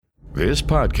This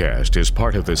podcast is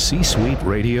part of the C-Suite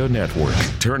Radio Network,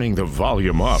 turning the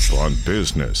volume up on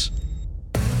business.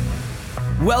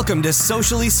 Welcome to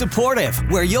Socially Supportive,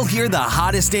 where you'll hear the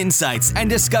hottest insights and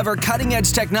discover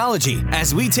cutting-edge technology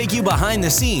as we take you behind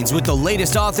the scenes with the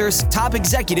latest authors, top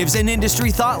executives, and industry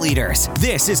thought leaders.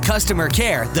 This is Customer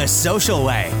Care the Social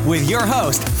Way with your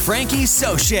host, Frankie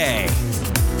Soche.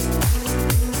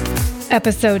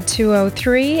 Episode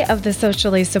 203 of the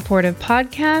Socially Supportive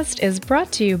podcast is brought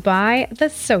to you by the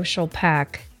Social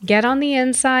Pack. Get on the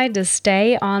inside to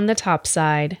stay on the top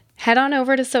side. Head on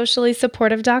over to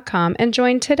sociallysupportive.com and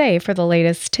join today for the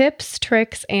latest tips,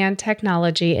 tricks, and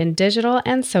technology in digital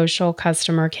and social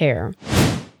customer care.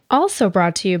 Also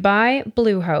brought to you by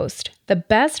Bluehost. The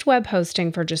best web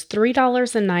hosting for just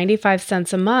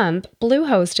 $3.95 a month,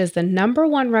 Bluehost is the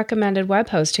 #1 recommended web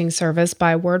hosting service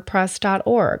by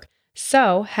WordPress.org.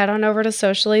 So head on over to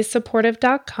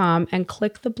sociallysupportive.com and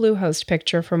click the Bluehost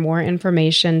picture for more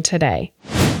information today.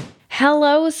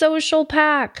 Hello, Social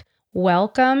Pack!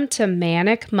 Welcome to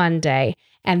Manic Monday,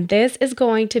 and this is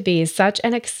going to be such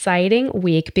an exciting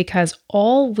week because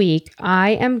all week I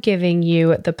am giving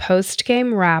you the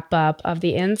post-game wrap-up of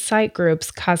the Incite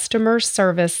Group's Customer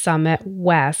Service Summit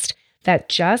West that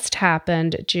just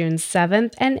happened June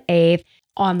 7th and 8th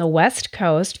on the West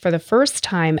Coast for the first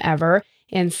time ever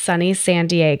in sunny San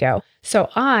Diego. So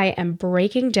I am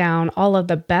breaking down all of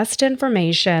the best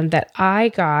information that I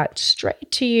got straight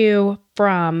to you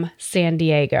from San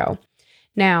Diego.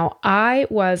 Now, I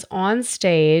was on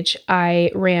stage. I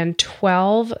ran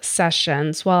 12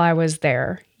 sessions while I was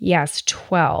there. Yes,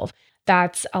 12.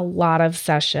 That's a lot of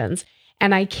sessions.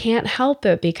 And I can't help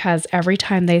it because every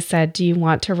time they said, "Do you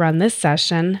want to run this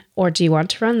session or do you want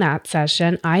to run that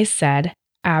session?" I said,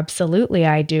 "Absolutely,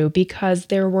 I do," because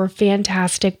there were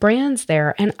fantastic brands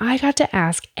there and I got to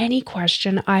ask any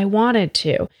question I wanted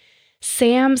to.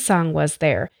 Samsung was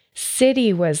there,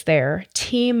 Citi was there,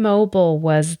 T-Mobile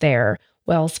was there,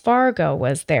 Wells Fargo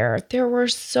was there. There were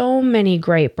so many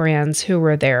great brands who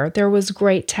were there. There was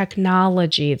great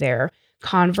technology there.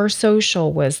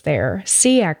 Conversocial was there,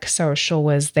 CX Social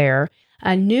was there.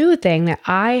 A new thing that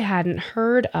I hadn't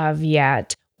heard of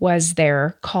yet was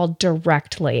there called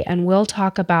Directly, and we'll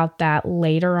talk about that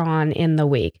later on in the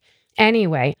week.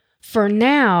 Anyway, for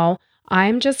now,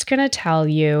 I'm just going to tell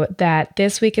you that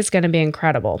this week is going to be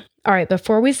incredible. All right,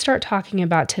 before we start talking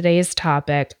about today's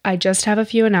topic, I just have a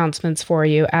few announcements for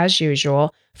you as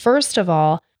usual. First of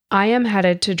all, I am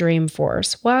headed to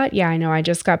Dreamforce. What? Yeah, I know I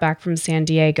just got back from San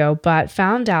Diego, but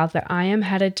found out that I am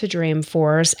headed to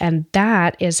Dreamforce, and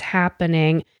that is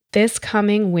happening this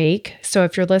coming week. So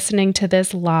if you're listening to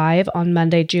this live on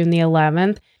Monday, June the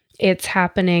 11th, it's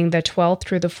happening the 12th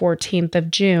through the 14th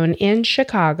of June in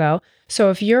Chicago. So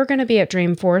if you're going to be at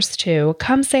Dreamforce too,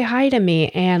 come say hi to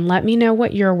me and let me know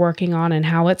what you're working on and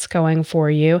how it's going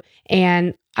for you.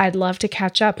 And I'd love to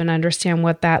catch up and understand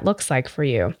what that looks like for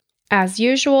you. As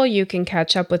usual, you can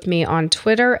catch up with me on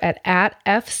Twitter at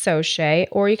 @fsoche,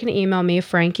 or you can email me,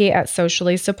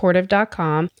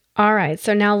 frankie@sociallysupportive.com. All right,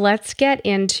 so now let's get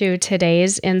into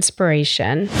today's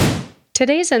inspiration.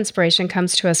 Today's inspiration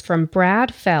comes to us from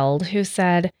Brad Feld, who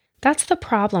said, "That's the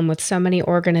problem with so many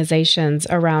organizations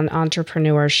around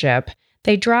entrepreneurship.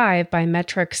 They drive by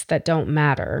metrics that don't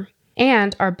matter."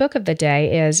 And our book of the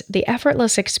day is The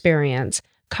Effortless Experience,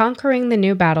 Conquering the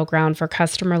New Battleground for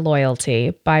Customer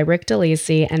Loyalty by Rick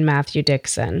DeLisi and Matthew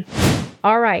Dixon.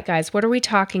 All right, guys, what are we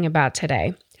talking about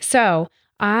today? So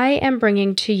I am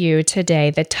bringing to you today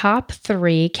the top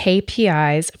 3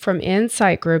 KPIs from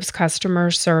Incite Group's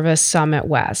Customer Service Summit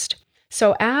West.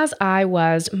 So as I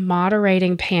was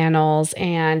moderating panels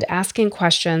and asking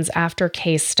questions after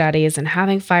case studies and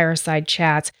having fireside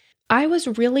chats, I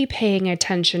was really paying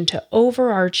attention to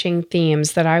overarching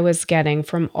themes that I was getting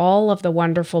from all of the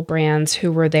wonderful brands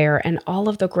who were there and all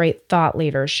of the great thought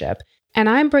leadership. And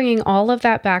I'm bringing all of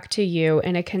that back to you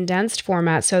in a condensed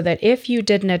format so that if you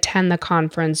didn't attend the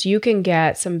conference, you can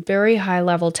get some very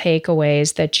high-level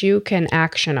takeaways that you can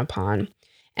action upon.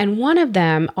 And one of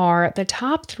them are the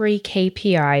top 3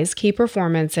 KPIs, key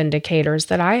performance indicators,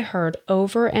 that I heard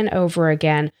over and over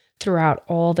again throughout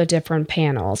all the different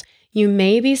panels. You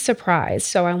may be surprised,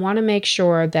 so I want to make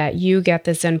sure that you get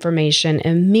this information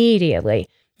immediately.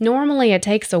 Normally, it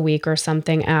takes a week or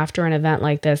something after an event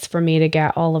like this for me to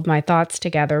get all of my thoughts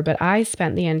together, but I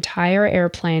spent the entire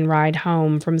airplane ride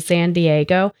home from San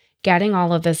Diego getting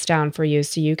all of this down for you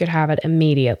so you could have it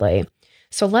immediately.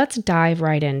 So let's dive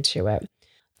right into it.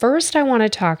 First, I want to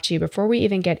talk to you, before we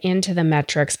even get into the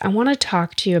metrics, I want to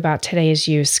talk to you about today's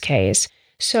use case.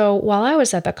 So while I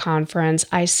was at the conference,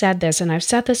 I said this, and I've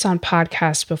said this on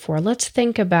podcasts before, let's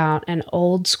think about an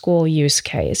old school use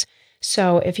case.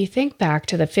 So if you think back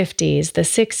to the 50s, the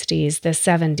 60s, the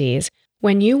 70s,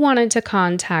 when you wanted to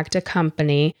contact a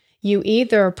company, you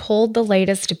either pulled the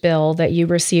latest bill that you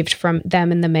received from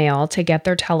them in the mail to get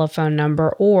their telephone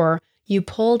number, or you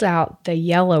pulled out the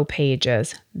yellow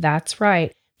pages. That's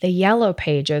right, the yellow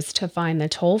pages to find the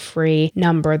toll-free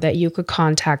number that you could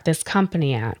contact this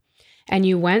company at. And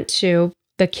you went to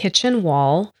the kitchen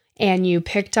wall and you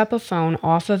picked up a phone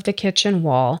off of the kitchen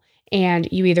wall and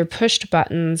you either pushed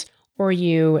buttons or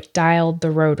you dialed the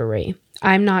rotary.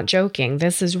 I'm not joking.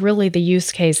 This is really the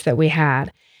use case that we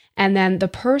had. And then the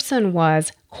person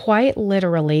was quite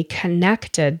literally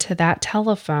connected to that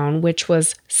telephone, which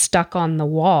was stuck on the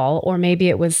wall, or maybe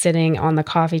it was sitting on the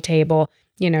coffee table,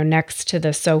 next to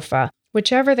the sofa.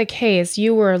 Whichever the case,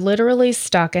 you were literally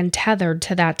stuck and tethered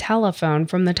to that telephone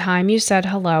from the time you said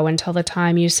hello until the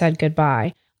time you said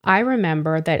goodbye. I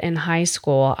remember that in high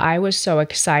school, I was so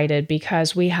excited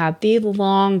because we had the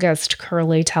longest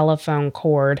curly telephone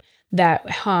cord that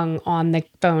hung on the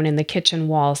phone in the kitchen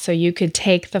wall. So you could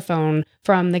take the phone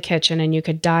from the kitchen and you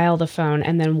could dial the phone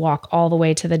and then walk all the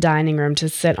way to the dining room to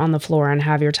sit on the floor and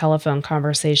have your telephone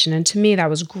conversation. And to me, that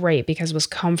was great because it was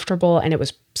comfortable and it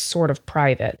was sort of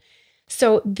private.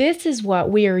 So this is what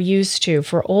we are used to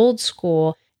for old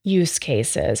school use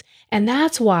cases. And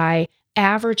that's why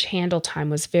average handle time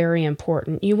was very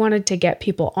important. You wanted to get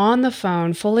people on the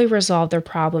phone, fully resolve their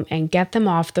problem, and get them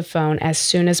off the phone as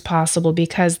soon as possible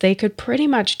because they could pretty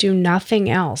much do nothing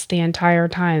else the entire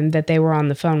time that they were on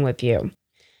the phone with you.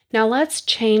 Now let's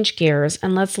change gears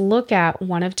and let's look at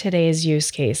one of today's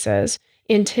use cases.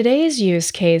 In today's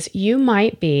use case, you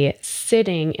might be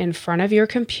sitting in front of your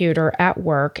computer at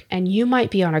work and you might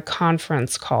be on a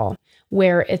conference call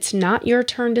where it's not your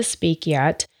turn to speak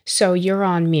yet. So you're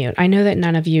on mute. I know that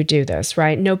none of you do this,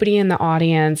 right? Nobody in the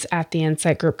audience at the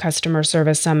Incite Group Customer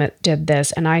Service Summit did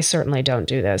this, and I certainly don't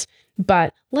do this.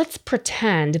 But let's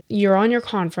pretend you're on your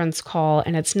conference call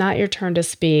and it's not your turn to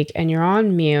speak and you're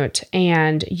on mute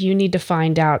and you need to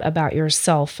find out about your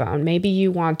cell phone. Maybe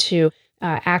you want to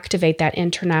activate that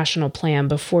international plan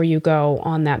before you go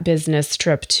on that business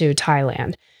trip to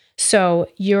Thailand. So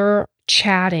you're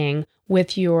chatting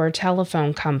with your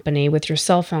telephone company, with your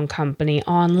cell phone company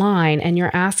online, and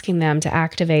you're asking them to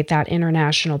activate that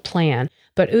international plan.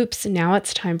 But oops, now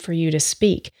it's time for you to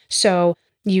speak. So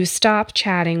you stop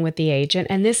chatting with the agent,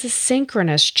 and this is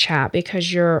synchronous chat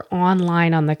because you're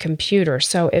online on the computer.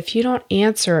 So if you don't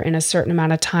answer in a certain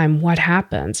amount of time, what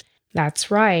happens? That's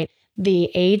right.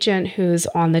 The agent who's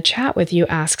on the chat with you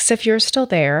asks if you're still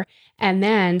there and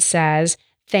then says,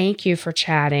 "Thank you for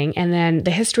chatting." And then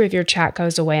the history of your chat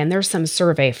goes away and there's some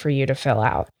survey for you to fill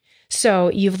out. So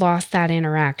you've lost that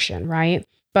interaction, right?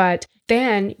 But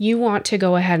then you want to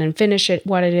go ahead and finish it,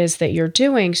 what it is that you're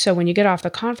doing. So when you get off the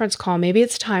conference call, maybe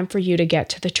it's time for you to get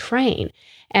to the train.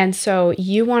 And so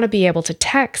you want to be able to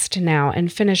text now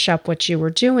and finish up what you were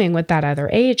doing with that other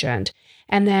agent.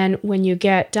 And then when you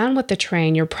get done with the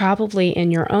train, you're probably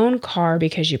in your own car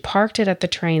because you parked it at the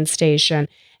train station.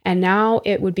 And now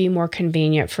it would be more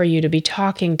convenient for you to be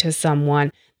talking to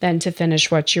someone than to finish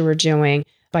what you were doing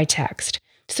by text.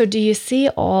 So do you see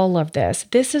all of this?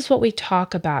 This is what we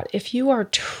talk about. If you are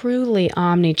truly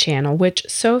omnichannel, which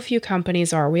so few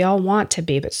companies are, we all want to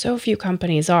be, but so few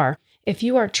companies are. If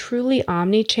you are truly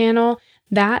omnichannel,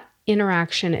 that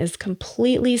interaction is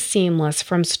completely seamless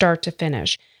from start to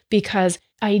finish because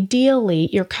ideally,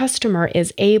 your customer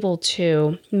is able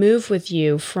to move with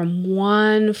you from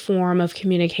one form of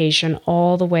communication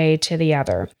all the way to the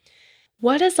other.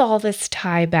 What does all this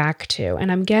tie back to?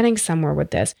 And I'm getting somewhere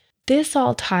with this. This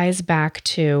all ties back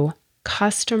to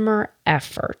customer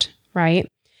effort,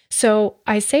 right? So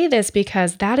I say this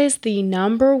because that is the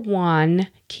number one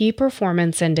key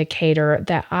performance indicator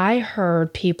that I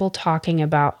heard people talking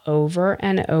about over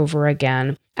and over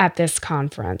again at this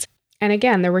conference. And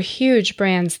again, there were huge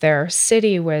brands there.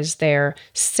 Citi was there,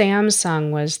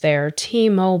 Samsung was there,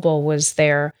 T-Mobile was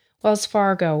there, Wells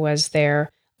Fargo was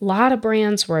there. A lot of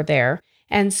brands were there.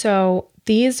 And so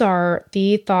these are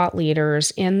the thought leaders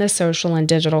in the social and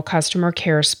digital customer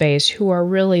care space who are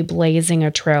really blazing a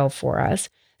trail for us.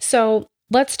 So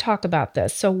let's talk about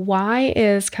this. So why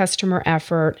is customer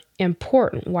effort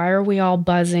important? Why are we all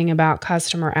buzzing about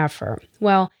customer effort?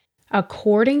 Well,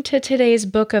 according to today's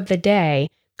book of the day,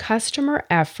 customer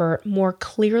effort more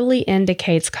clearly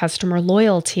indicates customer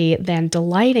loyalty than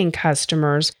delighting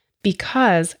customers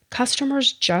because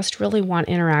customers just really want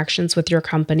interactions with your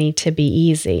company to be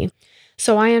easy.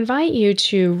 So I invite you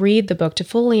to read the book to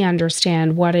fully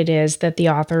understand what it is that the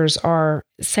authors are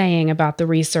saying about the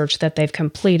research that they've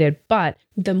completed. But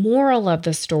the moral of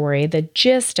the story, the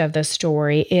gist of the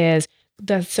story is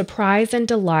the surprise and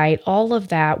delight, all of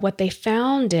that, what they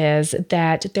found is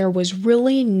that there was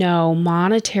really no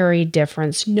monetary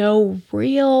difference, no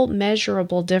real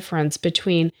measurable difference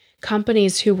between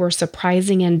companies who were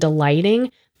surprising and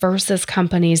delighting versus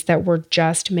companies that were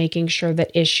just making sure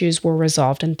that issues were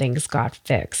resolved and things got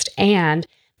fixed, and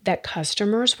that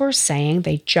customers were saying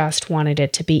they just wanted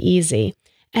it to be easy.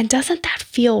 And doesn't that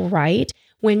feel right?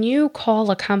 When you call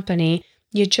a company,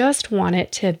 you just want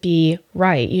it to be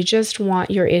right. You just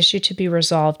want your issue to be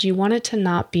resolved. You want it to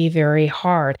not be very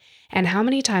hard. And how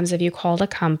many times have you called a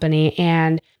company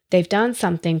and they've done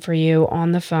something for you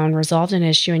on the phone, resolved an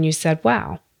issue, and you said,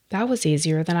 wow, that was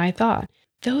easier than I thought.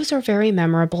 Those are very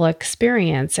memorable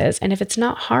experiences. And if it's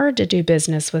not hard to do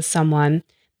business with someone,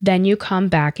 then you come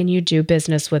back and you do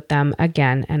business with them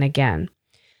again and again.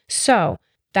 So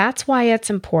that's why it's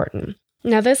important.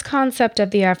 Now, this concept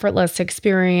of the effortless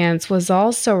experience was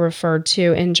also referred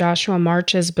to in Joshua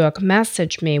March's book,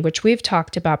 Message Me, which we've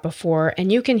talked about before,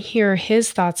 and you can hear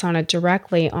his thoughts on it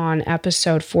directly on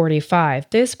episode 45.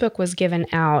 This book was given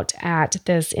out at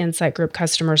this Incite Group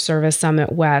Customer Service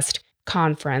Summit West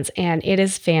conference, and it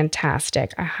is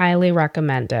fantastic. I highly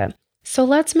recommend it. So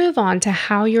let's move on to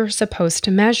how you're supposed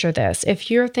to measure this. If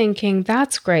you're thinking,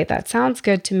 that's great, that sounds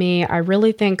good to me, I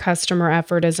really think customer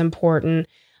effort is important,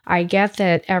 I get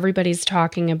that everybody's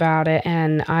talking about it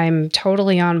and I'm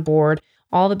totally on board.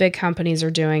 All the big companies are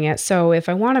doing it. So if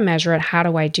I want to measure it, how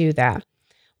do I do that?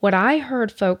 What I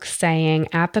heard folks saying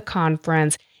at the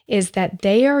conference is that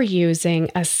they are using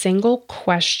a single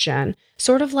question,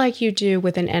 sort of like you do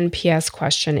with an NPS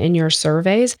question in your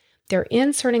surveys. They're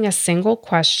inserting a single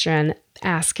question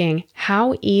asking,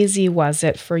 how easy was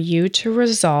it for you to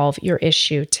resolve your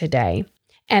issue today?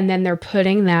 And then they're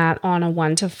putting that on a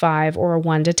 1 to 5 or a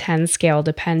 1 to 10 scale,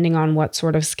 depending on what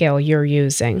sort of scale you're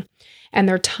using. And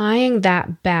they're tying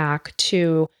that back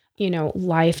to,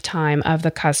 lifetime of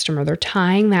the customer. They're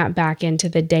tying that back into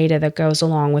the data that goes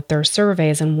along with their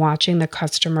surveys and watching the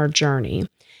customer journey.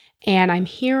 And I'm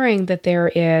hearing that there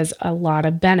is a lot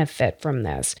of benefit from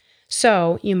this.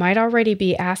 So you might already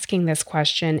be asking this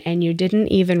question and you didn't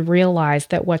even realize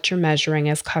that what you're measuring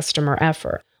is customer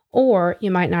effort. Or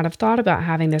you might not have thought about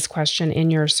having this question in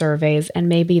your surveys, and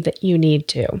maybe that you need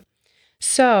to.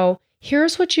 So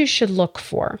here's what you should look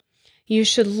for. You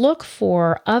should look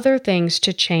for other things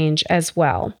to change as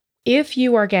well. If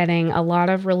you are getting a lot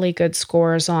of really good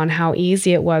scores on how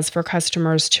easy it was for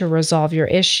customers to resolve your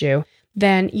issue,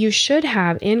 then you should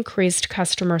have increased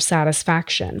customer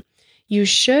satisfaction. You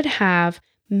should have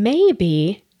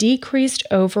maybe decreased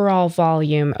overall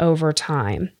volume over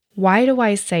time. Why do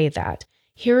I say that?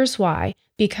 Here's why.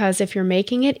 Because if you're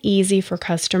making it easy for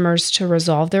customers to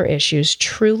resolve their issues,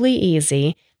 truly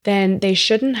easy, then they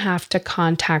shouldn't have to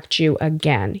contact you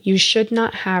again. You should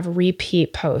not have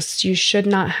repeat posts. You should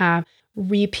not have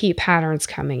repeat patterns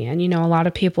coming in. A lot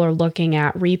of people are looking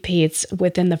at repeats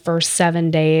within the first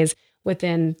 7 days,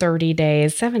 within 30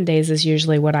 days. 7 days is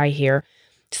usually what I hear.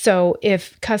 So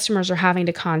if customers are having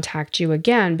to contact you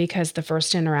again because the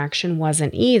first interaction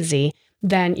wasn't easy,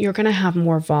 then you're going to have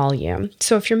more volume.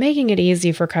 So if you're making it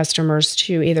easy for customers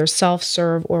to either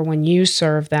self-serve or when you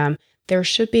serve them, there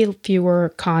should be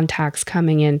fewer contacts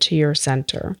coming into your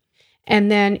center.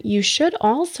 And then you should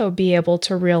also be able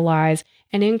to realize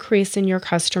an increase in your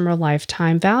customer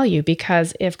lifetime value,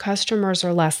 because if customers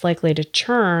are less likely to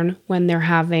churn when they're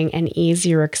having an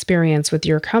easier experience with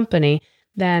your company,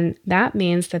 then that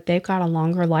means that they've got a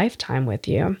longer lifetime with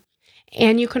you.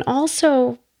 And you can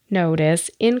also notice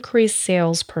increased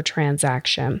sales per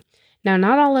transaction. Now,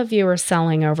 not all of you are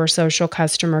selling over social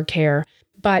customer care,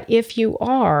 but if you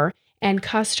are, and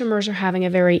customers are having a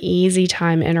very easy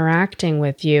time interacting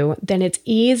with you, then it's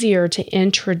easier to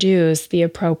introduce the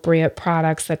appropriate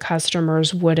products that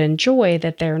customers would enjoy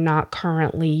that they're not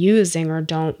currently using or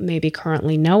don't maybe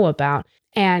currently know about,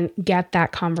 and get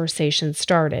that conversation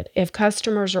started. If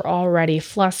customers are already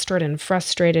flustered and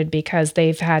frustrated because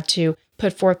they've had to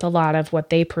put forth a lot of what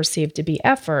they perceive to be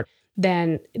effort,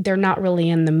 then they're not really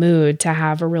in the mood to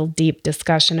have a real deep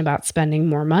discussion about spending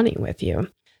more money with you.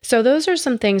 So those are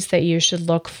some things that you should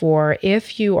look for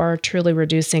if you are truly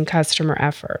reducing customer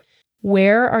effort.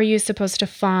 Where are you supposed to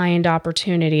find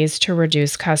opportunities to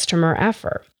reduce customer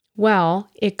effort? Well,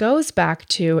 it goes back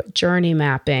to journey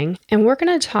mapping, and we're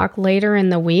going to talk later in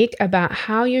the week about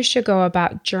how you should go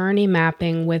about journey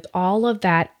mapping with all of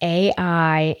that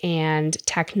AI and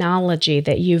technology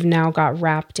that you've now got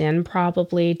wrapped in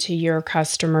probably to your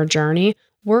customer journey.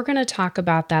 We're going to talk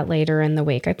about that later in the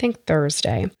week, I think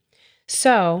Thursday.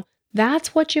 So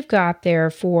That's what you've got there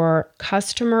for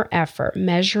customer effort,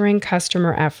 measuring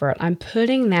customer effort. I'm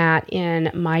putting that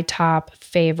in my top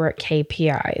favorite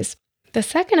KPIs. The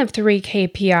second of 3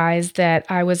 KPIs that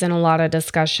I was in a lot of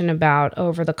discussion about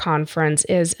over the conference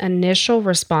is initial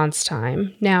response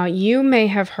time. Now, you may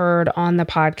have heard on the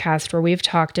podcast where we've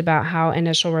talked about how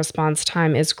initial response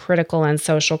time is critical in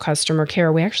social customer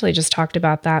care. We actually just talked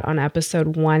about that on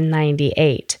episode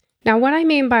 198. Now, what I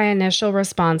mean by initial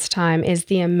response time is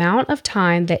the amount of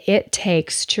time that it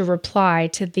takes to reply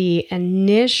to the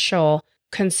initial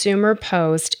consumer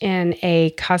post in a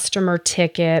customer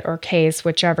ticket or case,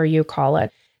 whichever you call it.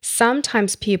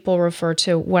 Sometimes people refer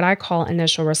to what I call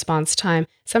initial response time.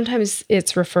 Sometimes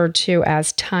it's referred to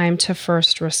as time to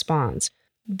first response.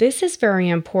 This is very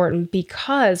important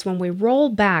because when we roll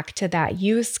back to that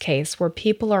use case where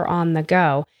people are on the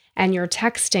go and you're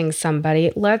texting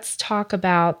somebody, let's talk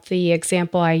about the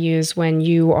example I use when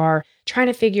you are trying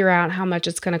to figure out how much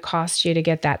it's going to cost you to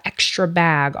get that extra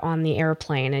bag on the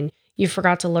airplane, and you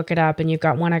forgot to look it up and you've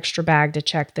got one extra bag to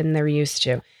check than they're used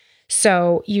to.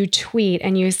 So you tweet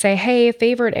and you say, hey,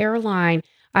 favorite airline,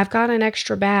 I've got an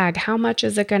extra bag. How much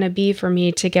is it going to be for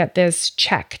me to get this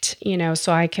checked,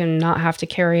 so I can not have to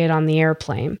carry it on the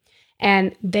airplane?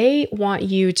 And they want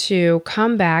you to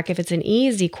come back. If it's an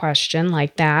easy question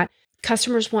like that,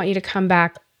 customers want you to come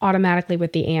back automatically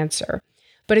with the answer.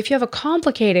 But if you have a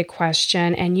complicated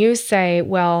question and you say,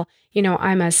 well,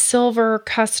 I'm a silver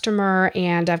customer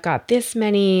and I've got this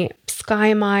many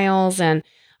sky miles and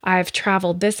I've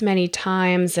traveled this many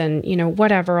times and,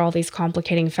 whatever all these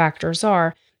complicating factors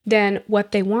are, then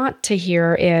what they want to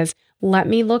hear is, let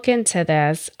me look into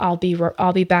this. I'll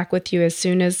be back with you as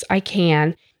soon as I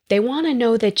can. They want to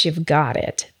know that you've got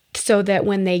it so that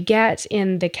when they get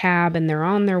in the cab and they're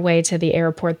on their way to the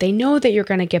airport, they know that you're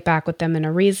going to get back with them in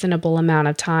a reasonable amount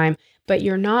of time, but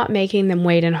you're not making them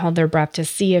wait and hold their breath to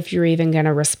see if you're even going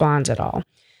to respond at all.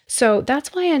 So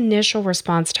that's why initial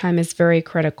response time is very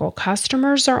critical.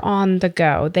 Customers are on the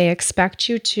go. They expect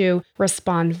you to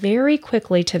respond very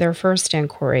quickly to their first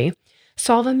inquiry,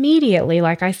 solve immediately,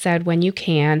 like I said, when you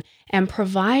can, and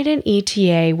provide an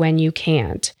ETA when you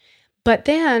can't. But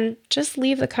then just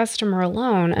leave the customer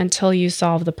alone until you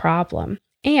solve the problem.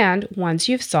 And once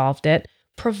you've solved it,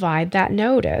 provide that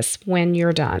notice when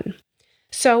you're done.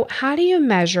 So how do you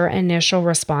measure initial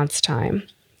response time?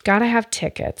 Got to have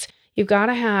tickets. You've got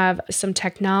to have some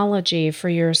technology for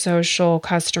your social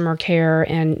customer care.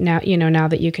 And now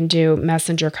that you can do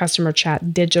messenger customer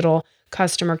chat, digital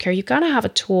customer care, you've got to have a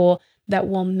tool that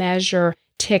will measure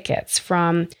tickets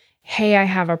from, hey, I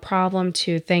have a problem,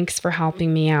 to thanks for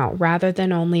helping me out, rather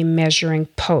than only measuring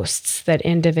posts that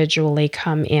individually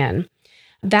come in.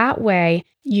 That way,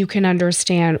 you can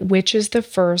understand which is the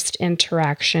first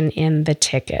interaction in the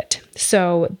ticket.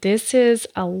 So this is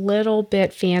a little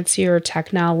bit fancier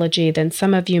technology than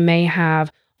some of you may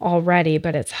have already,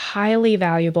 but it's highly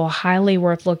valuable, highly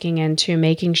worth looking into,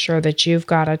 making sure that you've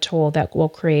got a tool that will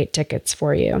create tickets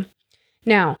for you.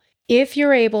 Now, if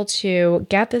you're able to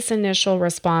get this initial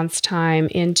response time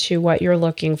into what you're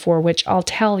looking for, which I'll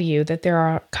tell you that there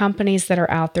are companies that are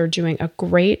out there doing a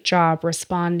great job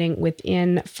responding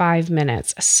within 5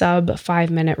 minutes, sub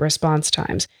 5-minute response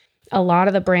times. A lot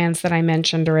of the brands that I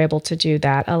mentioned are able to do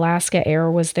that. Alaska Air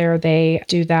was there. They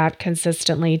do that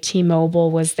consistently.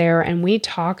 T-Mobile was there. And we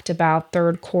talked about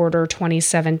third quarter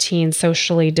 2017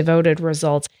 socially devoted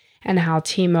results and how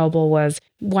T-Mobile was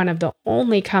one of the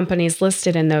only companies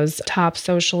listed in those top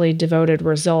socially devoted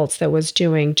results that was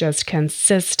doing just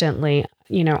consistently,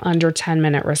 under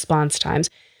 10-minute response times.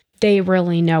 They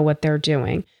really know what they're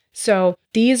doing. So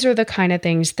these are the kind of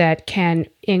things that can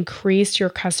increase your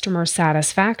customer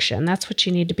satisfaction. That's what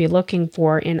you need to be looking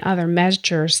for in other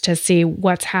measures to see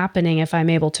what's happening if I'm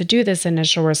able to do this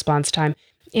initial response time.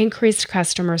 Increased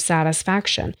customer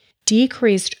satisfaction,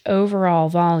 decreased overall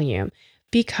volume.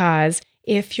 Because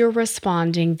if you're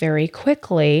responding very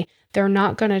quickly, they're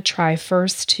not going to try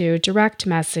first to direct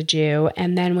message you,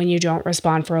 and then when you don't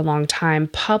respond for a long time,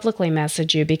 publicly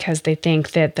message you because they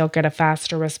think that they'll get a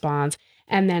faster response.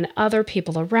 And then other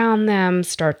people around them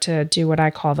start to do what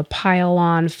I call the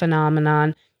pile-on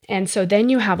phenomenon. And so then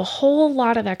you have a whole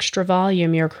lot of extra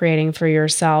volume you're creating for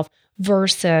yourself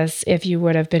versus if you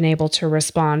would have been able to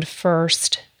respond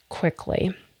first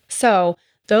quickly. So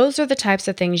those are the types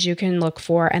of things you can look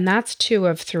for, and that's 2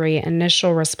 of 3,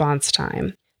 initial response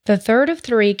time. The third of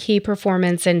 3 key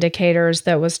performance indicators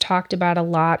that was talked about a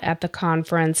lot at the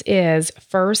conference is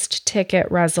first ticket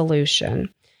resolution.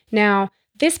 Now,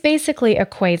 this basically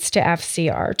equates to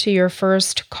FCR, to your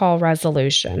first call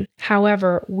resolution.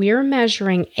 However, we're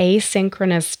measuring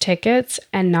asynchronous tickets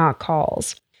and not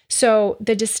calls. So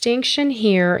the distinction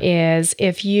here is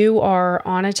if you are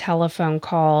on a telephone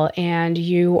call and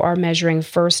you are measuring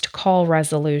first call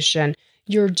resolution,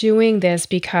 you're doing this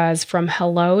because from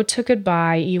hello to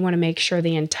goodbye, you want to make sure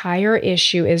the entire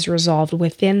issue is resolved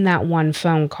within that one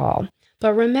phone call.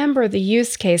 But remember, the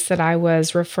use case that I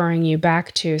was referring you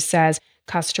back to says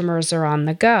customers are on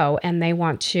the go and they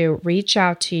want to reach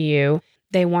out to you.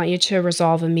 They want you to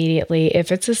resolve immediately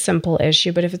if it's a simple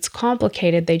issue, but if it's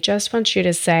complicated, they just want you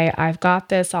to say, I've got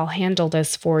this, I'll handle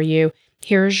this for you.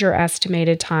 Here's your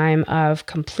estimated time of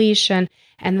completion.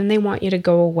 And then they want you to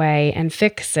go away and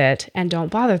fix it and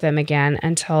don't bother them again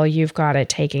until you've got it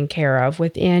taken care of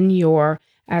within your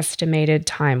estimated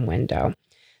time window.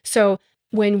 So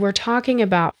when we're talking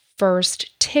about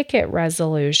first ticket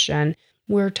resolution,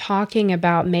 we're talking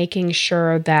about making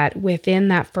sure that within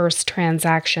that first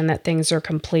transaction that things are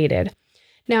completed.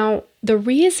 Now, the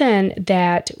reason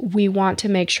that we want to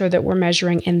make sure that we're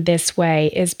measuring in this way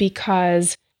is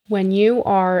because when you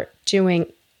are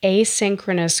doing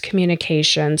asynchronous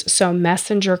communications, so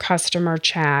messenger customer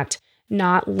chat,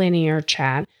 not linear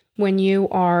chat, when you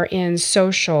are in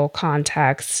social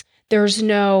contexts, there's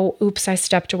no, oops, I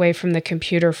stepped away from the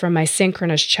computer from my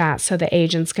synchronous chat, so the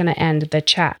agent's going to end the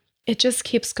chat. It just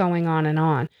keeps going on and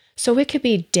on. So it could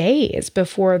be days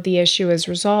before the issue is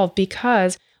resolved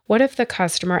because what if the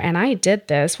customer, and I did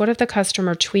this, what if the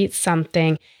customer tweets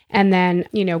something and then,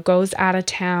 goes out of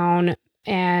town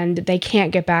and they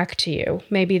can't get back to you?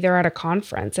 Maybe they're at a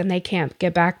conference and they can't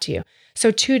get back to you.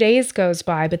 So 2 days goes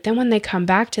by, but then when they come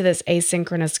back to this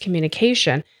asynchronous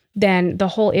communication, then the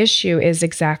whole issue is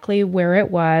exactly where it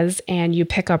was and you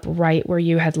pick up right where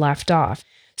you had left off.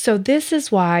 So this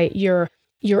is why your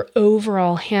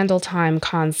overall handle time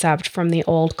concept from the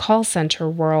old call center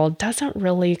world doesn't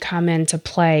really come into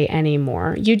play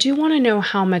anymore. You do want to know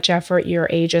how much effort your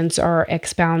agents are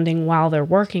expounding while they're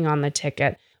working on the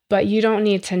ticket, but you don't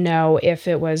need to know if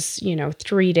it was,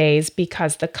 3 days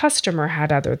because the customer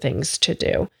had other things to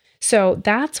do. So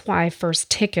that's why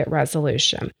first ticket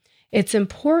resolution. It's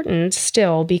important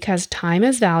still because time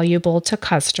is valuable to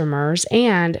customers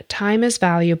and time is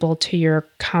valuable to your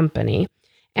company.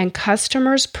 And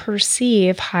customers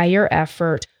perceive higher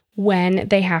effort when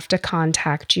they have to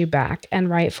contact you back, and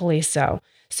rightfully so.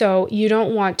 So you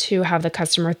don't want to have the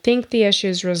customer think the issue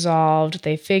is resolved,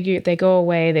 they go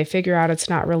away, they figure out it's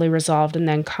not really resolved, and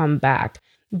then come back.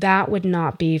 That would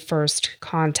not be first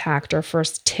contact or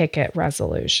first ticket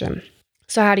resolution.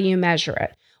 So how do you measure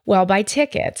it? Well, by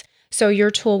tickets. So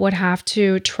your tool would have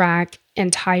to track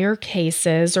entire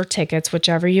cases or tickets,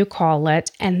 whichever you call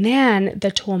it, and then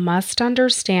the tool must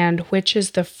understand which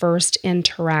is the first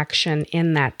interaction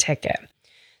in that ticket.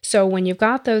 So when you've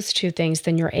got those two things,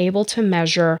 then you're able to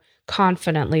measure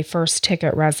confidently first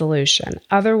ticket resolution.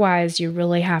 Otherwise, you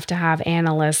really have to have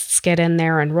analysts get in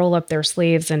there and roll up their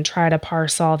sleeves and try to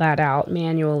parse all that out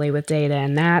manually with data,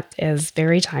 and that is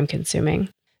very time consuming.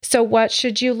 So what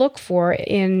should you look for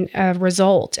in a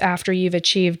result after you've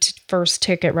achieved first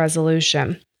ticket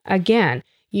resolution? Again,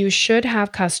 you should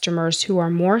have customers who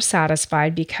are more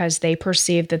satisfied because they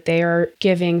perceive that they are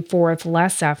giving forth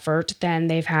less effort than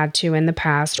they've had to in the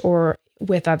past or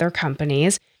with other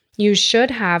companies. You should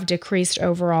have decreased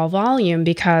overall volume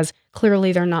because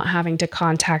clearly they're not having to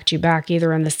contact you back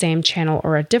either in the same channel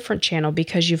or a different channel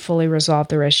because you fully resolved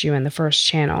their issue in the first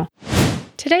channel.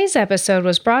 Today's episode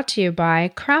was brought to you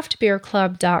by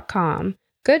craftbeerclub.com.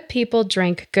 Good people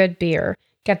drink good beer.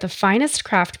 Get the finest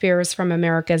craft beers from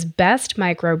America's best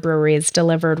microbreweries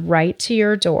delivered right to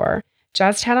your door.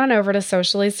 Just head on over to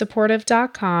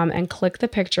sociallysupportive.com and click the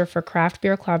picture for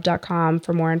craftbeerclub.com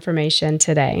for more information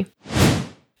today.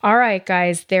 All right,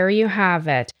 guys, there you have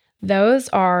it. Those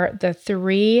are the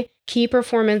 3 key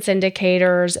performance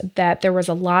indicators that there was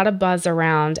a lot of buzz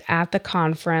around at the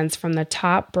conference from the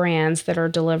top brands that are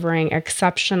delivering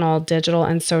exceptional digital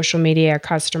and social media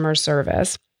customer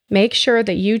service. Make sure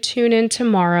that you tune in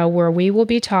tomorrow where we will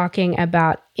be talking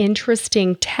about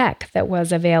interesting tech that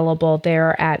was available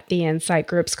there at the Incite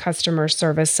Group's Customer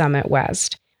Service Summit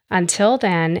West. Until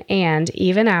then, and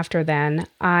even after then,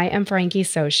 I am Frankie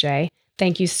Soche.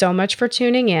 Thank you so much for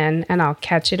tuning in, and I'll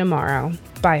catch you tomorrow.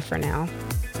 Bye for now.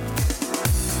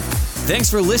 Thanks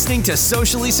for listening to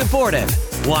Socially Supportive.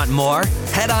 Want more?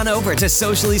 Head on over to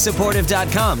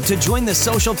sociallysupportive.com to join the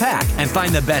Social Pack and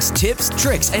find the best tips,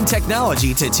 tricks, and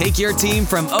technology to take your team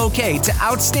from okay to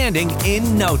outstanding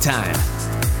in no time.